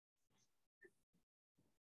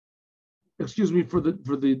excuse me for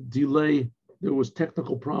the delay. There was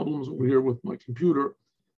technical problems over here with my computer,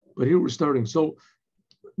 but here we're starting. So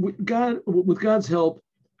with God's help,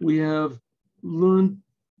 we have learned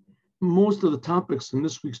most of the topics in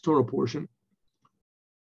this week's Torah portion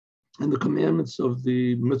and the commandments of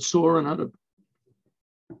the Mitzvah and how to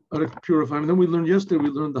purify. And then we learned yesterday, we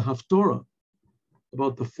learned the Haftorah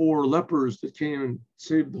about the 4 lepers that came and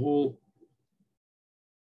saved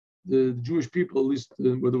the Jewish people, at least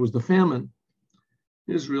where there was the famine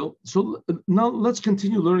in Israel. So now let's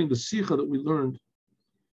continue learning the Sikha that we learned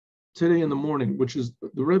today in the morning, which is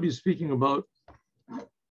the Rebbe is speaking about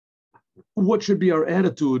what should be our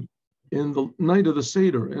attitude in the night of the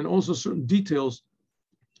Seder, and also certain details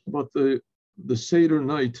about the Seder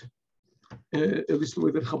night, at least the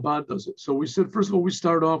way that Chabad does it. So we said, first of all, we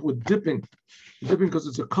start off with dipping because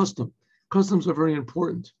it's a custom. Customs are very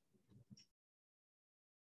important.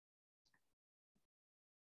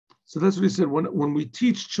 So that's what he said. When we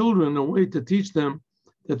teach children a way to teach them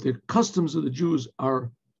that the customs of the Jews are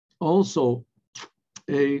also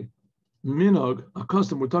a minhag, a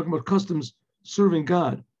custom. We're talking about customs serving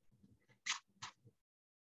God.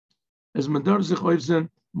 As Madar Zechayvzen,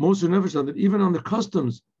 most never said that even on the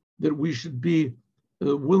customs that we should be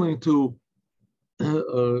willing to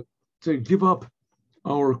give up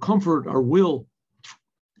our comfort, our will,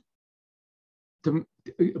 to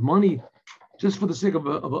money, just for the sake of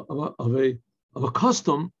a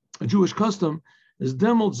custom, a Jewish custom, as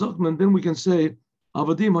Demol Zakman, then we can say,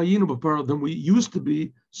 Avadim Hayinu b'Paro, then we used to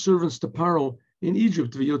be servants to Paro in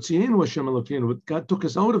Egypt. V'yotzienu Hashem Elokeinu, but God took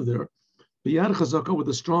us out of there. B'yad chazaka, with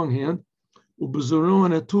a strong hand, u'b'zoro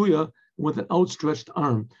anatuya, with an outstretched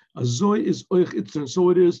arm. Azoy is oich itzern,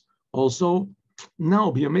 so it is also now.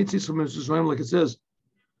 B'yametzis from Israel, like it says,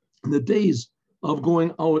 in the days of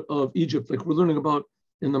going out of Egypt, like we're learning about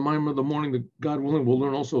in the Maimon of the morning, that God willing, we'll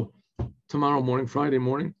learn also tomorrow morning, Friday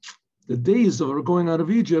morning, the days of our going out of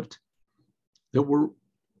Egypt, that we're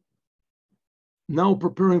now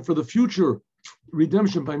preparing for the future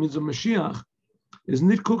redemption by means of Moshiach, is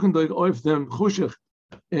nit kuchen oif them choshech,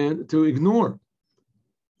 and to ignore,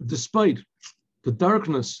 despite the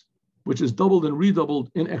darkness, which is doubled and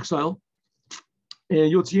redoubled in exile,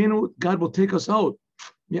 and Yotzienu, God will take us out,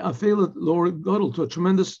 to a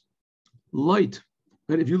tremendous light.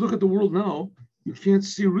 But if you look at the world now, you can't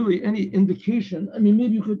see really any indication. I mean,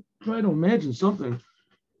 maybe you could try to imagine something,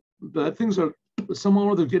 but things are somehow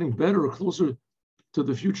or other getting better or closer to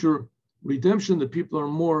the future redemption, that people are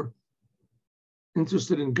more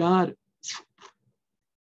interested in God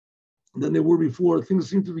than they were before. Things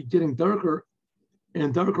seem to be getting darker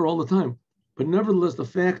and darker all the time. But nevertheless, the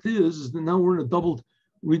fact is that now we're in a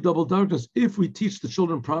redoubled darkness if we teach the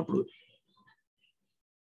children properly.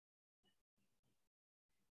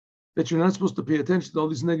 That you're not supposed to pay attention to all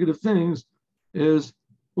these negative things is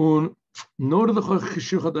we'll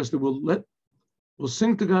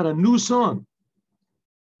sing to God a new song.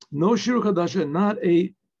 No shir chadash, not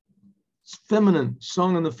a feminine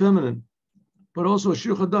song in the feminine, but also a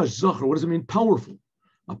shir chadash, zachar. What does it mean? Powerful.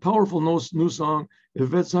 A powerful new song.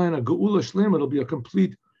 If it's a geula shlema, it'll be a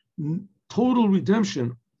complete, total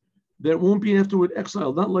redemption that won't be afterward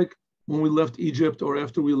exile. Not like when we left Egypt or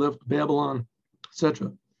after we left Babylon,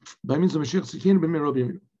 etc. By means of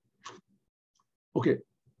Moshiach. Okay,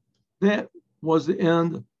 that was the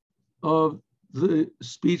end of the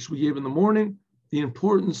speech we gave in the morning, the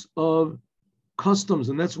importance of customs,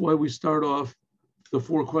 and that's why we start off the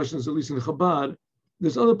 4 questions, at least in Chabad.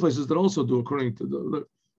 There's other places that also do, according to the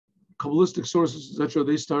Kabbalistic sources, etc.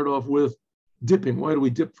 They start off with dipping. Why do we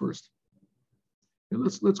dip first? And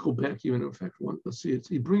let's go back even. In fact, let's see.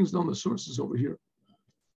 He brings down the sources over here.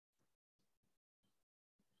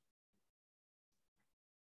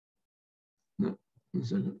 No, 1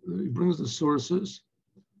 second. He brings the sources.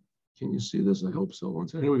 Can you see this? I hope so. One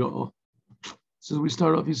second. Here we go. Oh. So we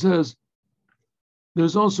start off. He says,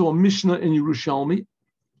 there's also a Mishnah in Yerushalmi.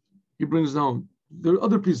 He brings down. There are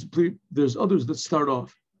other pieces. There's others that start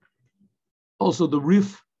off. Also the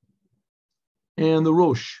Rif and the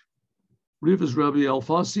Rosh. Rif is Rabbi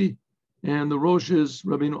Alfasi, and the Rosh is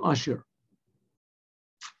Rabbeinu Asher.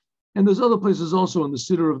 And there's other places also in the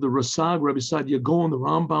Siddur of the Rasag, Rabbi Sadia Gaon, the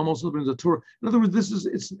Rambam also brings a Torah. In other words, this is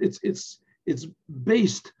it's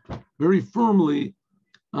based very firmly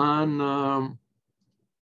on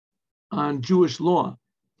Jewish law.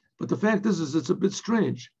 But the fact is it's a bit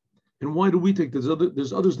strange. And why do we take this?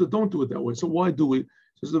 There's others that don't do it that way. So why do we?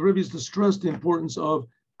 Because the Rebbe is to stress the importance of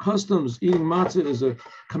customs. Eating matzah is a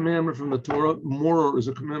commandment from the Torah. Moror is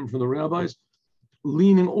a commandment from the rabbis.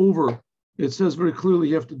 Leaning over, it says very clearly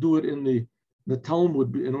you have to do it in the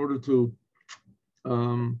Talmud in order to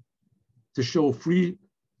to show free.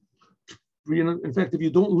 In fact, if you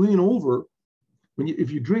don't lean over,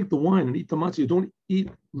 if you drink the wine and eat the matzah, you don't eat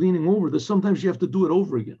leaning over. There's sometimes you have to do it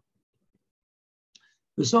over again.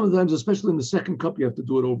 There's sometimes, especially in the second cup, you have to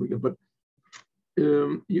do it over again. But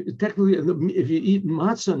technically, if you eat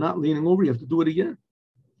matzah not leaning over, you have to do it again.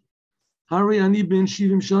 Hari ani ben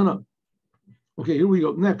shivim shana. Okay, here we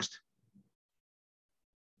go. Next.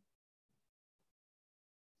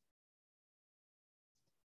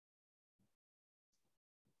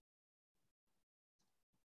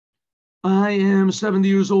 I am 70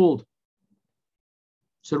 years old,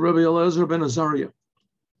 said Rebbe Eliezer ben Azariah.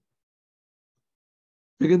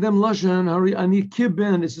 Begadem Lashan, Hari Ani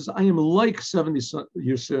Kiben, it says, I am like 70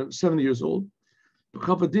 years old.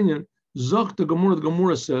 B'chapadinyan, Zach the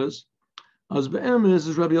Gemara says, as be'emes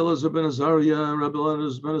is Rebbe Eliezer ben Azariah, Rebbe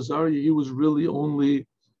Eliezer ben Azariah, he was really only,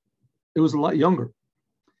 it was a lot younger.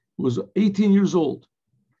 He was 18 years old.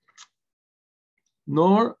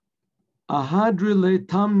 Nor Ahadri le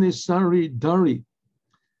tamne sari dari.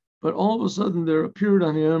 But all of a sudden there appeared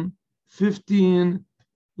on him 15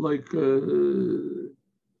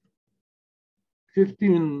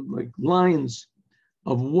 lines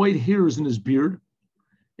of white hairs in his beard.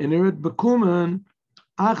 And there had bekumen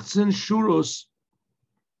 18 shuros,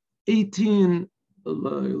 18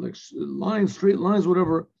 lines, straight lines,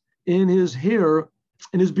 whatever, in his hair,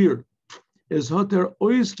 in his beard. As hater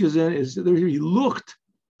ois gezen, is there he looked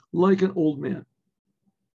like an old man.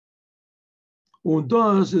 Und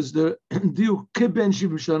das is the diu keben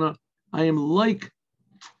shivim shana. I am like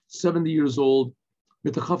 70 years old.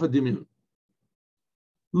 Mit the chafadimion.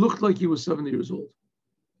 Looked like he was 70 years old.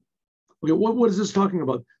 Okay, what is this talking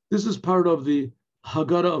about? This is part of the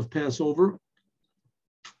Hagadda of Passover.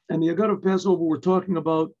 And the Hagadda of Passover, we're talking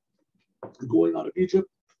about going out of Egypt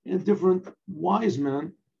and different wise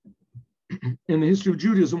men in the history of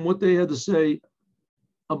Judaism, what they had to say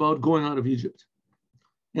about going out of Egypt.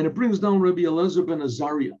 And it brings down Rebbe Eliezer ben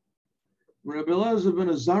Azariah. Rebbe Eliezer ben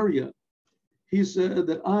Azariah, he said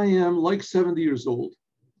that I am like 70 years old,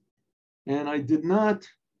 and I did not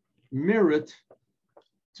merit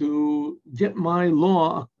to get my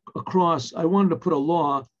law across. I wanted to put a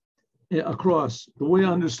law across the way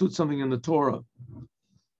I understood something in the Torah.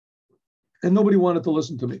 And nobody wanted to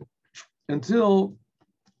listen to me. Until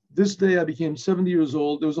this day, I became 70 years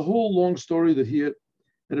old. There was a whole long story that he had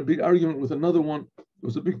a big argument with another one. It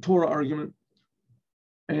was a big Torah argument.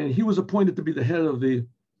 And he was appointed to be the head of the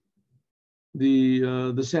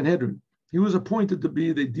Sanhedrin. He was appointed to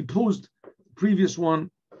be, they deposed the previous one,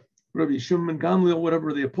 Rabbi Shimon Gamliel,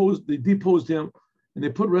 whatever, they deposed him, and they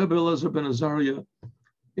put Rebbe Eliezer ben Azariah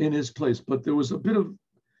in his place. But there was a bit of,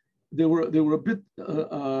 they were a bit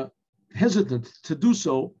hesitant to do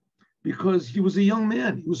so because he was a young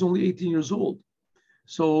man. He was only 18 years old.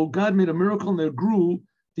 So God made a miracle, and there grew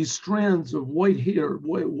these strands of white hair,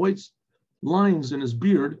 white lines in his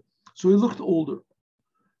beard. So he looked older.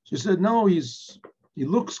 So he said, now he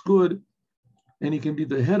looks good, and he can be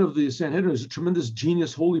the head of the Sanhedrin. He's a tremendous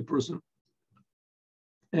genius, holy person.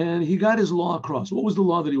 And he got his law across. What was the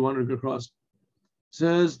law that he wanted to get across? It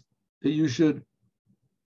says that you should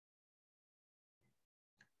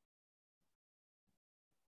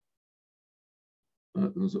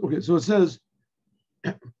okay, so it says,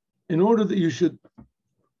 in order that you should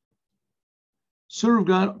serve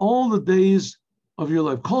God all the days of your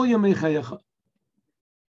life. Kol yamei chayecha.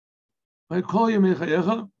 Right? Kol yamei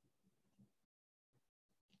chayecha.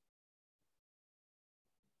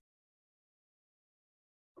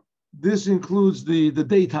 This includes the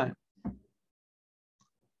daytime.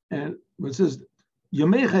 And when it says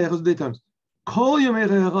yamei chayecha is daytime. Kol yamei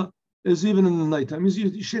chayecha is even in the nighttime.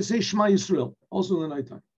 You should say Shema Yisrael, also in the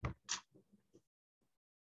nighttime.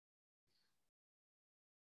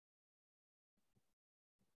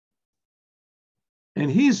 And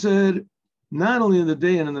he said, not only in the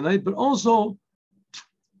day and in the night, but also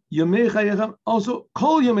Yamei Chayecha, also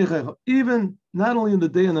Kol Yamei Chayecha, even not only in the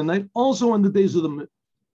day and the night, also in the days of the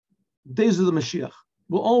Moshiach.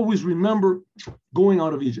 We'll always remember going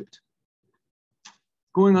out of Egypt.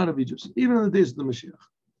 Going out of Egypt, even in the days of the Moshiach.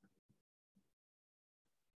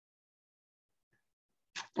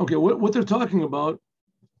 Okay, what they're talking about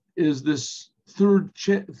is this third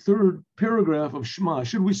paragraph of Shema.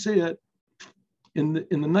 Should we say it in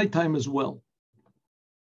the nighttime as well?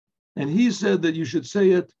 And he said that you should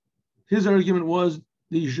say it. His argument was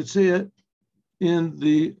that you should say it in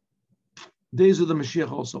the days of the Mashiach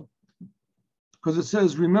also, because it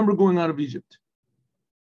says, remember going out of Egypt.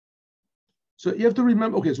 So you have to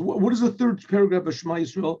remember, okay, so what is the third paragraph of Shema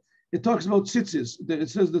Yisrael? It talks about tzitzis. It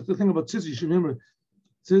says that the thing about tzitzis, you should remember,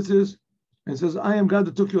 tzitzis, and says, I am God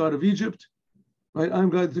that took you out of Egypt, right? I am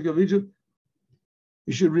God that took you out of Egypt.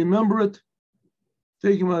 You should remember it.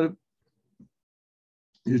 Take him out of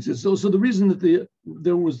so the reason that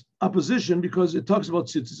there was opposition, because it talks about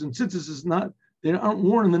tzitzis, and tzitzis is not, they aren't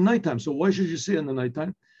worn in the nighttime. So why should you say it in the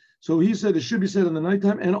nighttime? So he said it should be said in the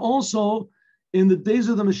nighttime, and also in the days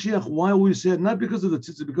of the Moshiach. Why we say it? Not because of the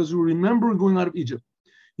tzitzis, because you remember going out of Egypt.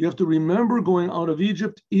 You have to remember going out of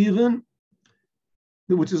Egypt, even,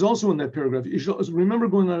 which is also in that paragraph. You should remember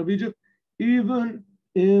going out of Egypt, even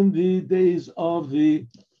in the days of the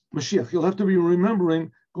Moshiach. You'll have to be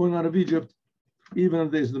remembering going out of Egypt, even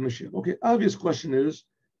in the days of the Moshiach. Okay, obvious question is,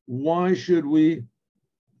 why should we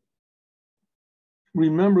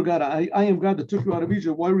remember God? I am God that took you out of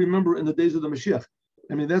Egypt. Why remember in the days of the Moshiach?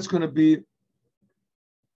 I mean, that's going to be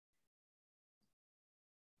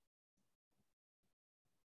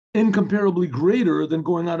incomparably greater than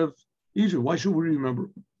going out of Egypt. Why should we remember?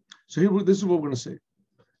 So here, this is what we're going to say.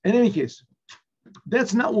 In any case,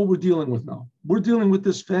 that's not what we're dealing with now. We're dealing with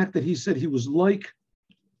this fact that he said he was like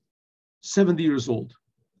 70 years old.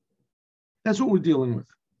 That's what we're dealing with.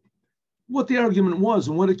 What the argument was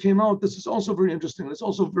and what it came out, this is also very interesting. It's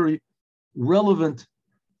also very relevant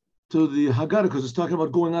to the Hagadda, because it's talking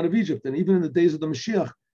about going out of Egypt. And even in the days of the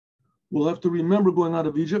Moshiach, we'll have to remember going out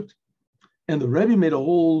of Egypt. And the Rebbe made a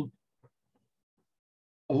whole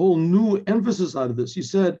new emphasis out of this. He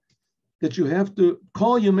said that you have to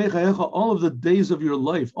call Yemechayecha, all of the days of your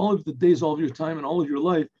life, all of the days, all of your time, and all of your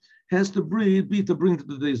life has to be to bring to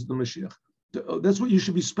the days of the Moshiach. That's what you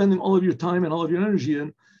should be spending all of your time and all of your energy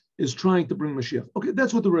in, is trying to bring Moshiach. Okay,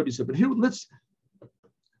 that's what the Rebbe said. But here, let's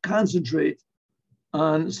concentrate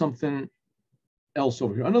on something else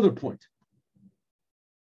over here. Another point.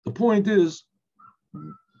 The point is,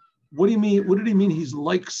 what do you mean? What did he mean? He's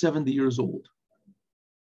like 70 years old.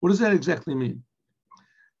 What does that exactly mean?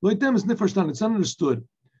 It's not understood.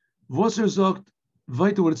 Wasser sagt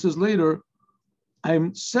weiter, what it says later,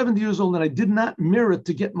 I'm 70 years old and I did not merit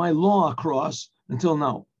to get my law across until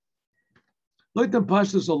now. Leitem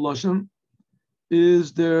Pashtus al-Lashon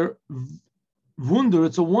is their Wunder.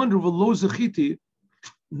 It's a wonder of a lo zechiti,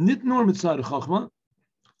 nit nor mitzad chachma.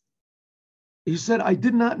 He said, I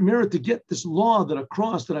did not merit to get this law that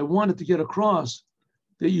I wanted to get across,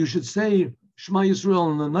 that you should say Shema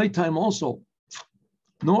Yisrael in the nighttime also.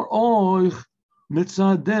 Nor oich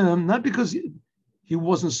mitzadem, not because he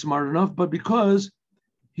wasn't smart enough, but because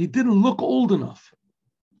he didn't look old enough.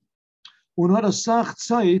 Und hat sach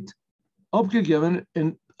Zeit abgegeben,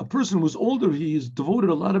 and a person who's older, he's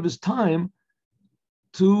devoted a lot of his time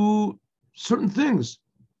to certain things.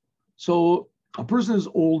 So a person is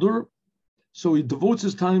older, so he devotes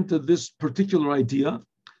his time to this particular idea,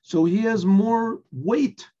 so he has more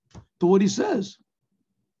weight to what he says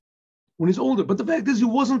when he's older. But the fact is, he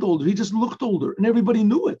wasn't older, he just looked older, and everybody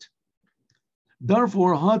knew it.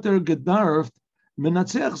 Therefore, hat gedarft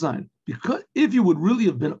menatzeach sein. Because if you would really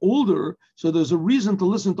have been older, so there's a reason to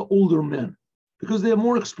listen to older men, because they have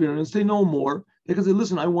more experience, they know more. They can say,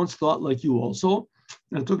 listen, I once thought like you also,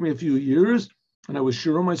 and it took me a few years, and I was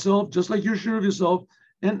sure of myself, just like you're sure of yourself.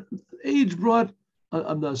 And age brought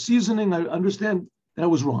the seasoning. I understand that I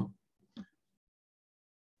was wrong.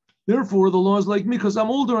 Therefore, the law is like me, because I'm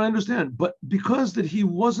older, I understand. But because that he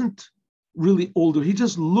wasn't really older, he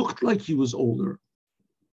just looked like he was older,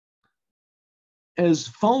 as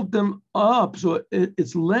fouled them up. So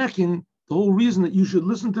it's lacking the whole reason that you should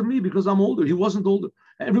listen to me, because I'm older. He wasn't older.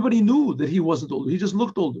 Everybody knew that he wasn't older. He just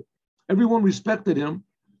looked older. Everyone respected him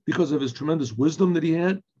because of his tremendous wisdom that he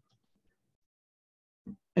had.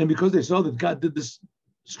 And because they saw that God did this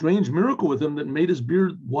strange miracle with him that made his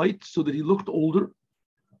beard white so that he looked older.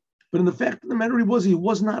 But in the fact of the matter, he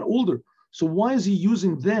was not older. So why is he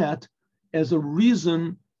using that as a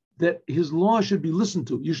reason that his law should be listened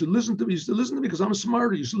to? You should listen to me. You should listen to me because I'm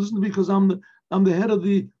smarter. You should listen to me because I'm the head of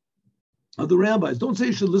the rabbis. Don't say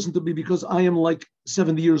you should listen to me because I am like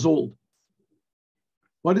 70 years old.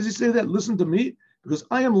 Why does he say that? Listen to me because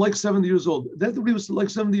I am like 70 years old. That he was like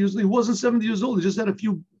 70 years old. He wasn't 70 years old. He just had a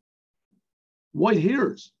few white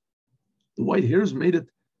hairs. The white hairs made it.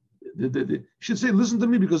 You should say, listen to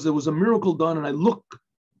me because there was a miracle done and I look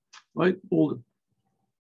right older.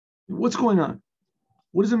 What's going on?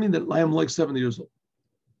 What does it mean that I am like 70 years old?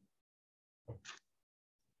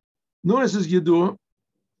 Notice is Yedur,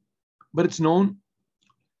 but it's known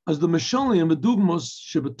as the Meshalim, the Dugmos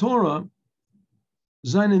Shebetorah,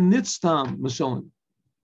 Zayin Nitztam Meshalim.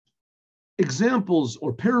 Examples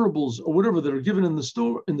or parables or whatever that are given in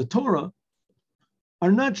the Torah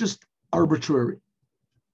are not just arbitrary.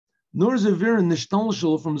 Nor is it very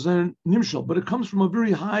nishtalshal from Zayin Nimshal, but it comes from a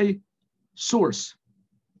very high source.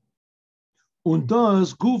 Und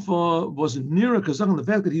das Gufa was nearer Kazakh, the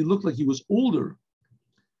fact that he looked like he was older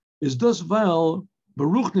is das weil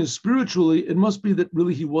Baruchnis spiritually, it must be that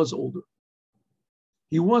really he was older.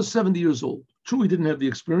 He was 70 years old. True, he didn't have the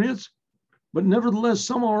experience, but nevertheless,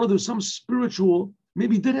 somehow or other, some spiritual,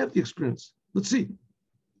 maybe he did have the experience. Let's see.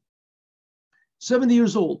 70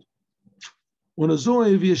 years old. When a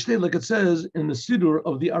Zoe v'yeshtei, like it says in the Siddur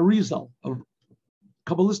of the Arizal, of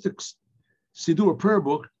Kabbalistic Siddur prayer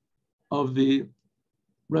book of the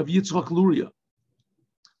Rav Yitzchak Luria.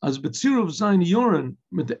 As Betzirav Zayin Yoren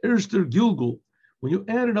mit the Erster Gilgul, when you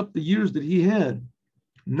added up the years that he had,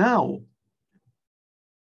 now,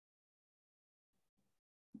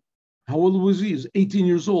 how old was he? He's 18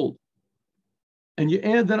 years old. And you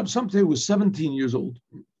add that up, someday he was 17 years old.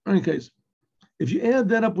 In any case, if you add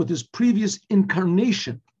that up with his previous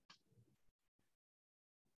incarnation,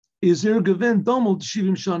 is there Geven Domel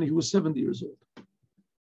Shivim Shani, he was 70 years old.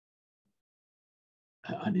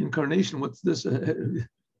 An incarnation, what's this?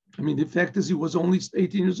 I mean, the fact is he was only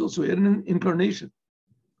 18 years old, so he had an incarnation.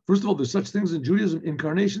 First of all, there's such things in Judaism,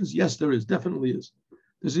 incarnations? Yes, there is, definitely is.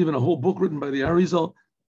 There's even a whole book written by the Arizal,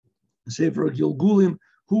 Sefer Gilgulim,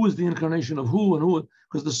 who is the incarnation of who and who,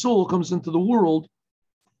 because the soul comes into the world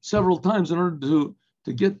several times in order to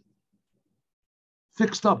get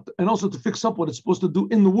fixed up, and also to fix up what it's supposed to do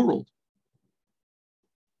in the world.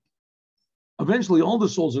 Eventually, all the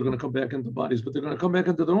souls are going to come back into bodies, but they're going to come back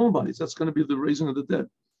into their own bodies. That's going to be the raising of the dead.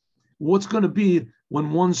 What's going to be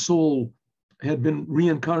when one soul had been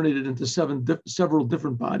reincarnated into several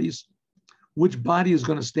different bodies? Which body is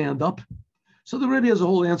going to stand up? So the Rebbe has a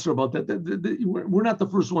whole answer about that. We're not the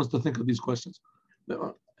first ones to think of these questions.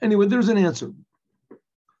 Anyway, there's an answer.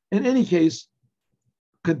 In any case,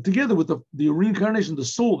 together with the reincarnation, the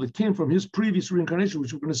soul that came from his previous reincarnation,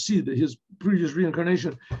 which we're going to see that his previous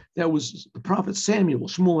reincarnation, that was the prophet Samuel,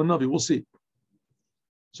 Shmuel and Navi, we'll see.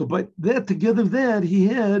 So by that, together that, he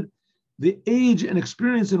had the age and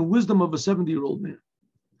experience and wisdom of a 70-year-old man.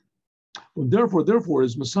 And therefore,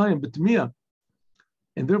 is Messiah B'Tmiyah,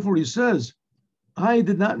 and therefore he says, I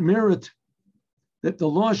did not merit that the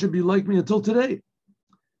law should be like me until today.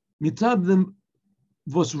 Mitab them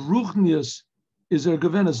was ruchnius is there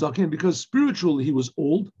Gavena Zaken, because spiritually he was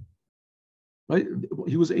old, right?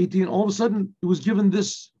 He was 18. All of a sudden, he was given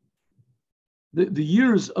this, the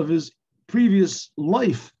years of his previous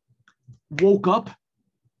life woke up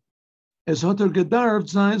as Hatar Gedar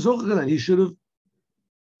Zayin Zochagan. He should have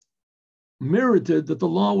merited that the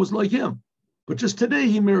law was like him. But just today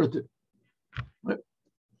he merited. Right?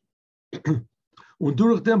 Und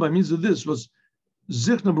durch dem, by means of this, was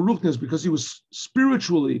Zichna Baruchnes, because he was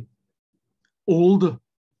spiritually old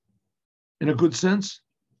in a good sense,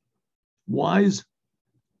 wise,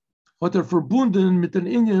 but they're verbunden mit an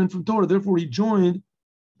inyan from Torah. Therefore, he joined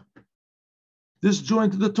to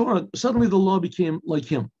the Torah. Suddenly, the law became like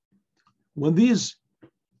him. When these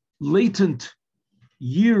latent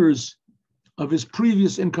years of his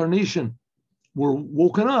previous incarnation were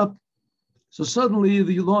woken up, so suddenly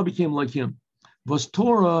the law became like him. Was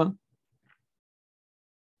Torah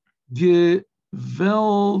gewältigt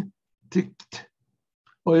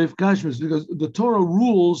of Gashmis, because the Torah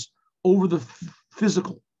rules over the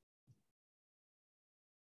physical.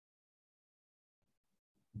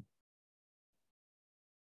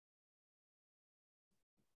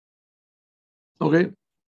 Okay.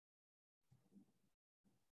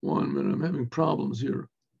 1 minute, I'm having problems here.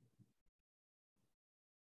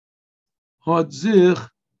 Hat sich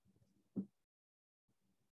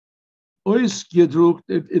ausgedruckt,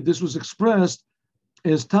 this was expressed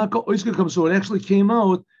as Taka Oiskakam, so it actually came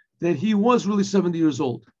out that he was really 70 years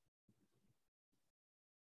old.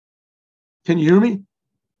 Can you hear me?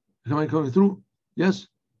 Am I coming through? Yes?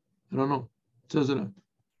 I don't know. It says that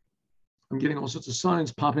I'm getting all sorts of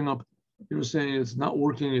signs popping up. You're saying it's not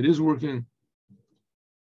working, it is working.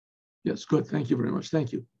 Yes, good. Thank you very much.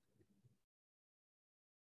 Thank you.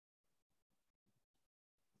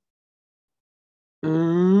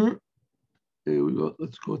 Here we go.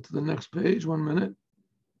 Let's go to the next page. 1 minute.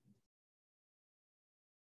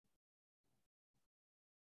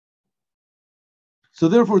 So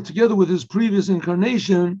therefore, together with his previous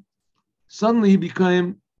incarnation, suddenly he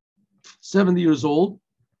became 70 years old.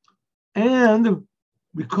 And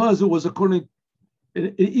because it was according,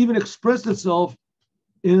 it even expressed itself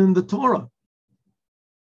in the Torah.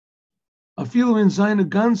 Afilu in seine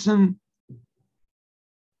ganzen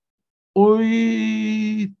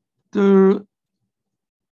oiter,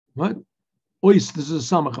 what? Ois, this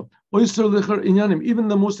is a samachah. Oister lecher inyanim, even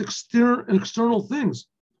the most external things.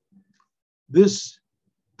 This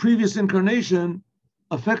previous incarnation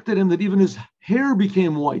affected him that even his hair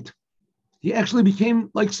became white. He actually became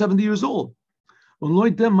like 70 years old.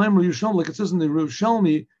 Like it says in the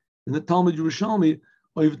Yerushalmi, in the Talmud Yerushalmi,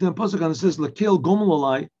 or even the Pasuk, it says, Lakel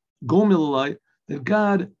Gomelalai, that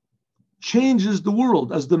God changes the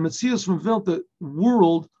world as the Metzias from the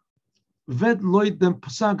world, Ved Loit dem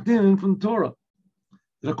Pasak Din from Torah.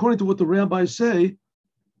 That according to what the rabbis say,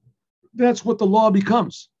 that's what the law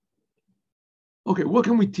becomes. Okay, what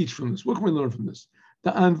can we teach from this? What can we learn from this?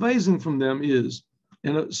 The advising from them is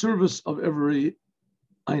in a service of every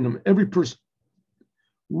item, every person.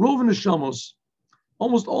 Rov Neshamos,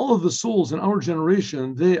 almost all of the souls in our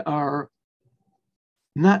generation, they are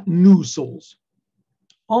not new souls.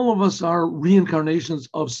 All of us are reincarnations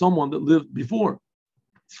of someone that lived before.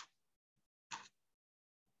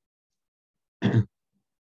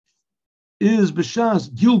 Is B'Shas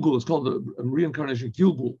Gilgul, it's called a reincarnation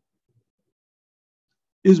Gilgul.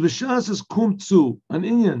 Is B'Shas is Kumtsu, an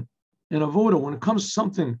Inyan, and Avoda, when it comes to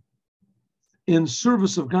something in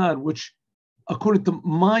service of God, which according to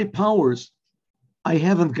my powers, I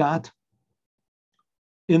haven't got.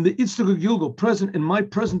 In the Itztag Gilgul, present in my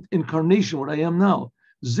present incarnation, what I am now,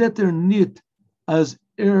 Zeter Nit as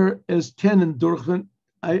as Kennen Durchen,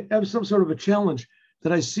 I have some sort of a challenge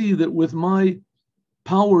that I see that with my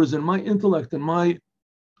powers and my intellect and my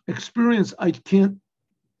experience, I can't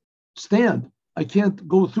stand. I can't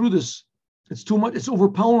go through this. It's too much. It's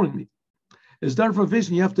overpowering me. As Darfa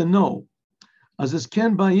Vision, you have to know, as this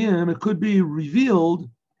can by him, it could be revealed.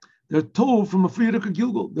 They're told from a Friedrich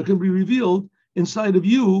Gilgul. That can be revealed inside of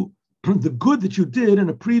you the good that you did in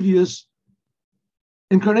a previous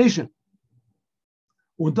incarnation.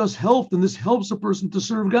 When does help, then this helps a person to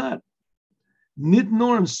serve God. Nit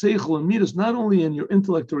norm seichel and midas, not only in your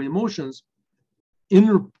intellect or emotions, in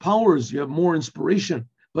your powers, you have more inspiration,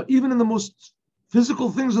 but even in the most physical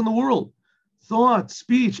things in the world, thought,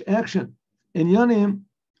 speech, action, and yanim,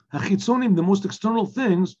 hachitzonim, the most external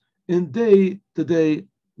things in day-to-day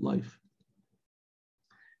life.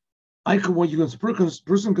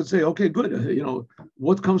 Person could say, okay, good.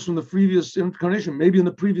 What comes from the previous incarnation? Maybe in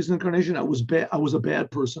the previous incarnation, I was bad. I was a bad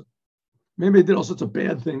person. Maybe I did all sorts of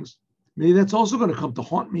bad things. Maybe that's also going to come to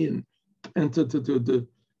haunt me and to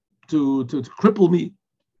cripple me,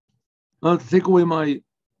 to take away my.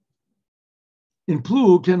 In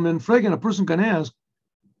Plug, a person can ask,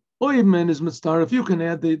 Oibman is mitzvah. If you can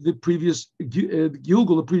add the previous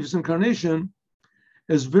Gilgul, the previous incarnation,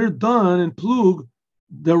 as ver done in Plug,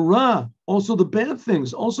 the Ra, also the bad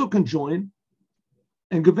things, also can join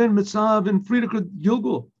and given mitzvah and Friedrich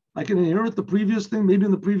Gilgul. I can inherit the previous thing, maybe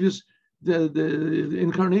in the previous the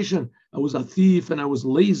incarnation. I was a thief and I was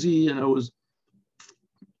lazy and I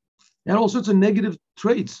had all sorts of negative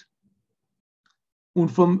traits.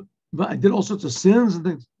 I did all sorts of sins and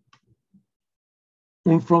things.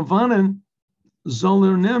 And from Vanen,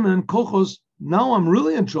 Zoller Nemen, Kochos, now I'm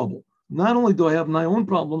really in trouble. Not only do I have my own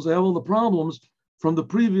problems, I have all the problems from the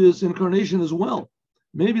previous incarnation as well.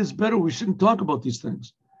 Maybe it's better we shouldn't talk about these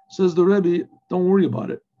things. Says the Rebbe, don't worry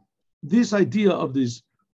about it. This idea of these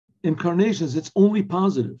incarnations, it's only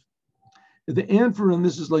positive. The answer in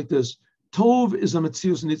this is like this. Tov is a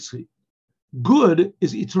metzius nitzchi. Good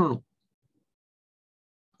is eternal.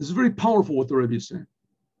 This is very powerful what the Rebbe is saying.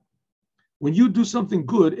 When you do something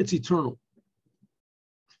good, it's eternal.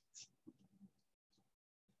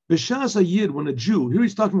 B'shas hayid, when a Jew, here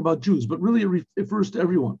he's talking about Jews, but really it refers to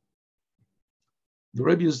everyone. The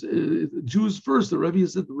Rebbe is Jews first. The Rebbe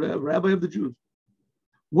is the rabbi of the Jews.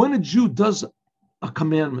 When a Jew does a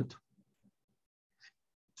commandment,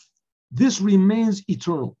 this remains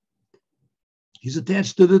eternal. He's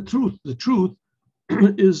attached to the truth. The truth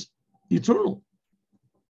is eternal.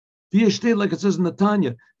 Like it says in the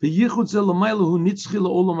Tanya, this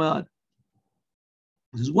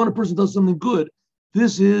is when a person does something good,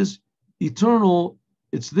 this is eternal.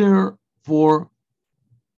 It's there forever.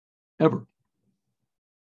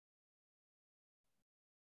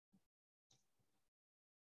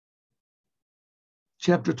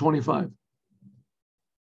 Chapter 25.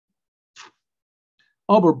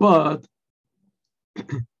 But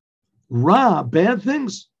Ra, bad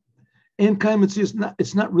things, and Kaimitzi,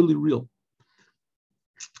 it's not really real.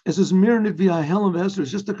 It says,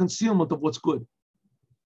 it's just a concealment of what's good.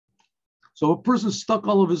 So a person stuck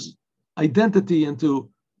all of his identity into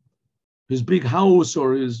his big house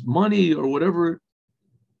or his money or whatever,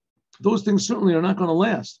 those things certainly are not going to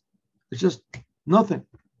last. It's just nothing.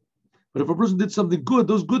 But if a person did something good,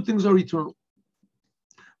 those good things are eternal.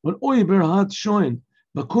 But Oiber hat shoin,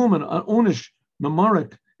 Bakuman, Onish,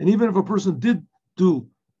 Mamarek, and even if a person did do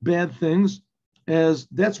bad things, as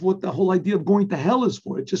that's what the whole idea of going to hell is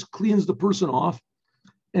for. It just cleans the person off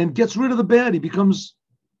and gets rid of the bad. He becomes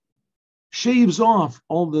shaves off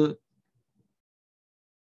all the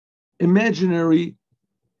imaginary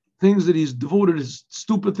things that he's devoted his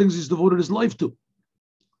stupid things he's devoted his life to.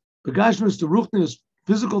 Begashmis to ruchnis,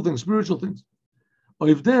 physical things, spiritual things.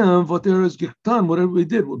 If them, what there is gektan, whatever we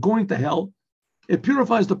did, we're going to hell. It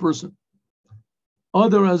purifies the person.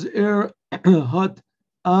 Other as hat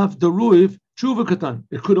af deruiv tshuva katan.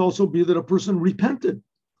 It could also be that a person repented.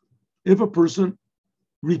 If a person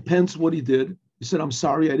repents what he did, he said, "I'm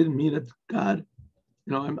sorry, I didn't mean it, God.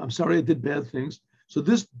 I'm sorry, I did bad things." So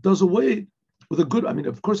this does away with a good. I mean,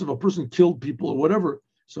 of course, if a person killed people or whatever,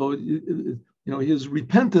 so his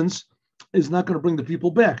repentance is not going to bring the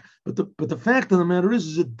people back. But the fact of the matter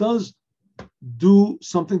is it does do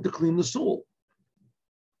something to clean the soul.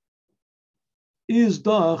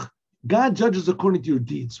 God judges according to your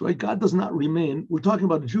deeds, right? God does not remain. We're talking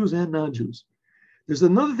about Jews and non-Jews. There's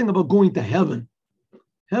another thing about going to heaven.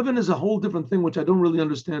 Heaven is a whole different thing, which I don't really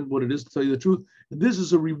understand what it is, to tell you the truth. This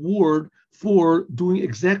is a reward for doing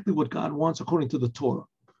exactly what God wants according to the Torah.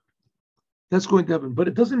 That's going to heaven. But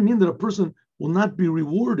it doesn't mean that a person will not be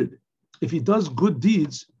rewarded if he does good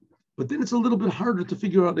deeds, but then it's a little bit harder to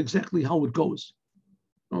figure out exactly how it goes.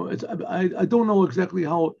 I don't know exactly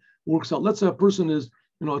how it works out. Let's say a person is,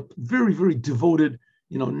 a very, very devoted,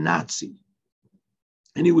 Nazi,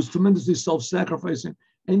 and he was tremendously self-sacrificing,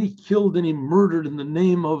 and he killed and he murdered in the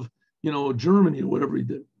name of, Germany or whatever he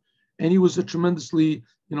did. And he was a tremendously,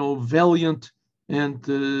 valiant and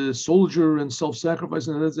soldier and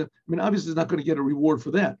self-sacrificing. I mean, obviously he's not going to get a reward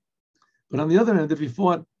for that. But on the other hand, if he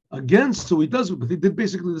fought against, so he does it, but he did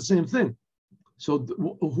basically the same thing. So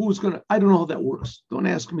who's going to, I don't know how that works. Don't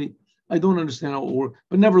ask me. I don't understand how it works.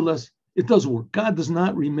 But nevertheless, it does work. God does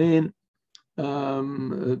not remain a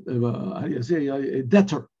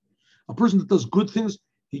debtor. A person that does good things,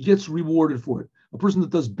 he gets rewarded for it. A person that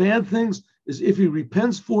does bad things is, if he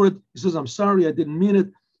repents for it, he says, "I'm sorry, I didn't mean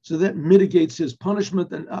it." So that mitigates his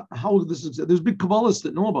punishment. And how this is, there's big Kabbalists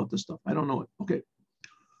that know about this stuff. I don't know it. Okay.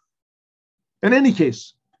 In any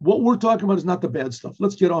case, what we're talking about is not the bad stuff.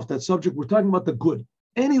 Let's get off that subject. We're talking about the good.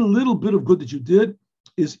 Any little bit of good that you did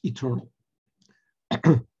is eternal.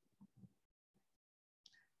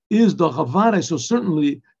 Is the chavare, so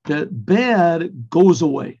certainly that bad goes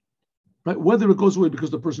away, right? Whether it goes away because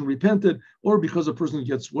the person repented or because the person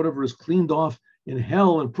gets whatever is cleaned off in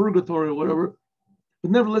hell and purgatory or whatever,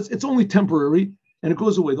 but nevertheless, it's only temporary and it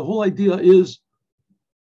goes away. The whole idea is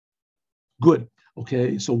good.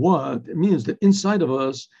 Okay, so what it means that inside of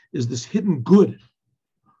us is this hidden good.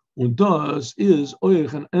 Und das is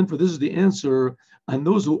oich, and for this is the answer. And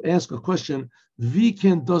those who ask a question, wie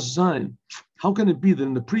kann das sein? How can it be that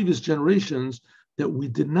in the previous generations that we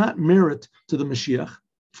did not merit to the Moshiach,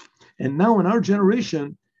 and now in our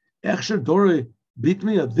generation, Echsher Dore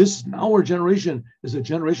Bitmiya, this our generation is a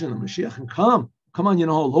generation of Moshiach and come on, you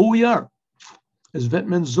know how low we are. As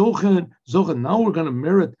Vetmen Zochen, now we're going to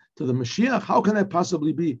merit to the Moshiach. How can that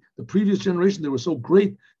possibly be? The previous generation, they were so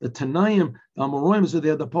great. The Tanaim, the Amoraim said they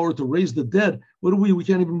had the power to raise the dead. What do we? We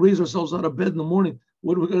can't even raise ourselves out of bed in the morning.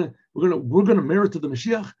 What are we going to? We're going to merit to the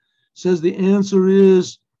Moshiach. Says the answer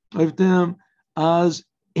is of them as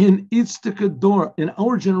in Itztikador, in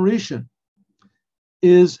our generation,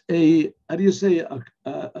 is a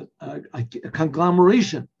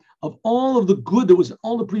conglomeration of all of the good that was in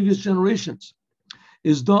all the previous generations.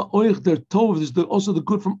 Is the oich der tov, is also the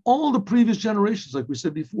good from all the previous generations, like we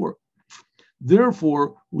said before.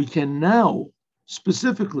 Therefore, we can now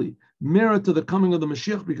specifically merit to the coming of the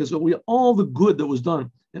Mashiach because all the good that was done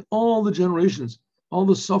in all the generations, all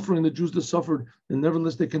the suffering the Jews that suffered, and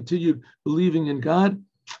nevertheless they continued believing in God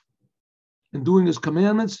and doing His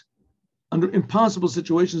commandments under impossible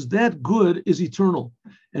situations. That good is eternal,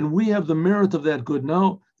 and we have the merit of that good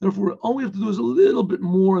now. Therefore, all we have to do is a little bit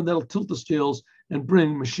more, and that'll tilt the scales and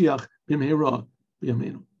bring Mashiach b'mheira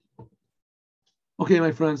b'yameinu. Okay,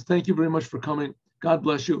 my friends, thank you very much for coming. God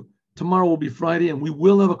bless you. Tomorrow will be Friday, and we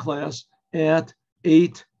will have a class at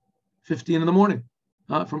 8:15 in the morning,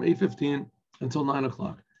 from 8:15 until 9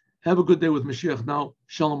 o'clock. Have a good day with Mashiach now.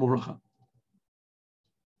 Shalom uvracha.